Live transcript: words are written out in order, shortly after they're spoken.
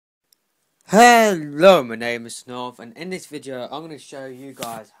Hello, my name is Snorf, and in this video I'm going to show you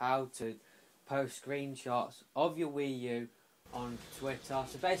guys how to post screenshots of your Wii U on Twitter.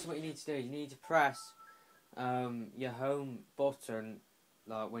 So basically what you need to do is you need to press your home button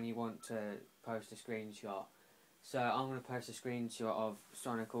like when you want to post a screenshot. So I'm going to post a screenshot of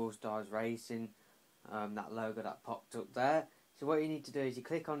Sonic All-Stars Racing, that logo that popped up there. So what you need to do is you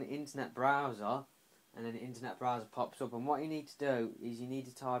click on the internet browser, and then the internet browser pops up, and what you need to do is you need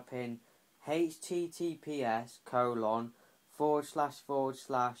to type in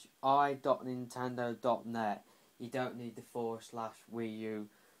https://i.nintendo.net. You don't need the /Wii U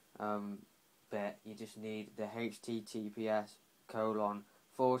bit. You just need the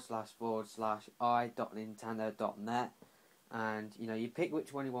https://i.nintendo.net, and you pick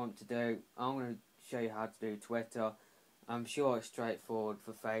which one you want to do. I'm going to show you how to do Twitter. I'm sure it's straightforward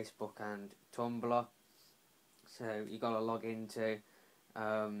for Facebook and Tumblr. So you got to log into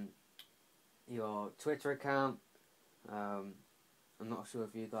your Twitter account. I'm not sure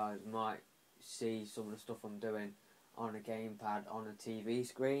if you guys might see some of the stuff I'm doing on a gamepad on a TV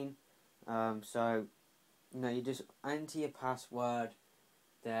screen. So you just enter your password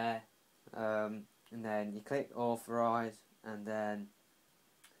there, and then you click authorize, and then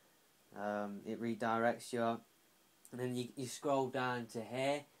it redirects you, and then you scroll down to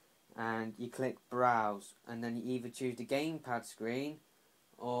here and you click browse, and then you either choose the gamepad screen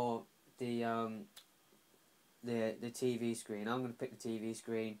or the TV screen. I'm going to pick the TV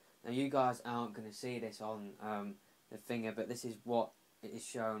screen. Now you guys aren't going to see this on the finger, but this is what it is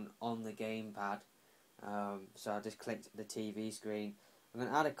shown on the gamepad. So I just clicked the TV screen. I'm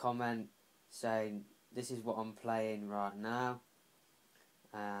going to add a comment saying this is what I'm playing right now,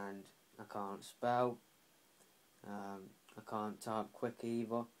 and I can't spell. I can't type quick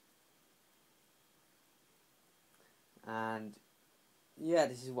either. And yeah,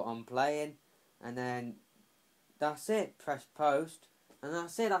 this is what I'm playing, and then that's it. Press post, and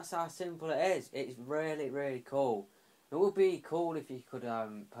that's it. That's how simple it is. It's really cool. It would be cool if you could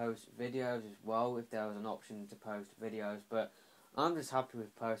post videos as well, if there was an option to post videos, but I'm just happy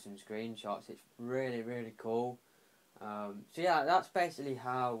with posting screenshots. It's really cool. So yeah, that's basically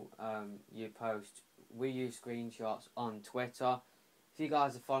how you post Wii U screenshots on Twitter. If you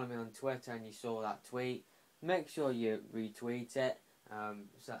guys are following me on Twitter and you saw that tweet, make sure you retweet it,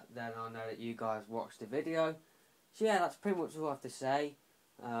 so then I know that you guys watched the video. So yeah, that's pretty much all I have to say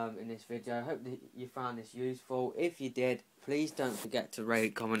in this video. I hope that you found this useful. If you did, please don't forget to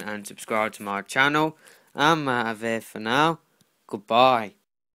rate, comment and subscribe to my channel. I'm out of here for now. Goodbye.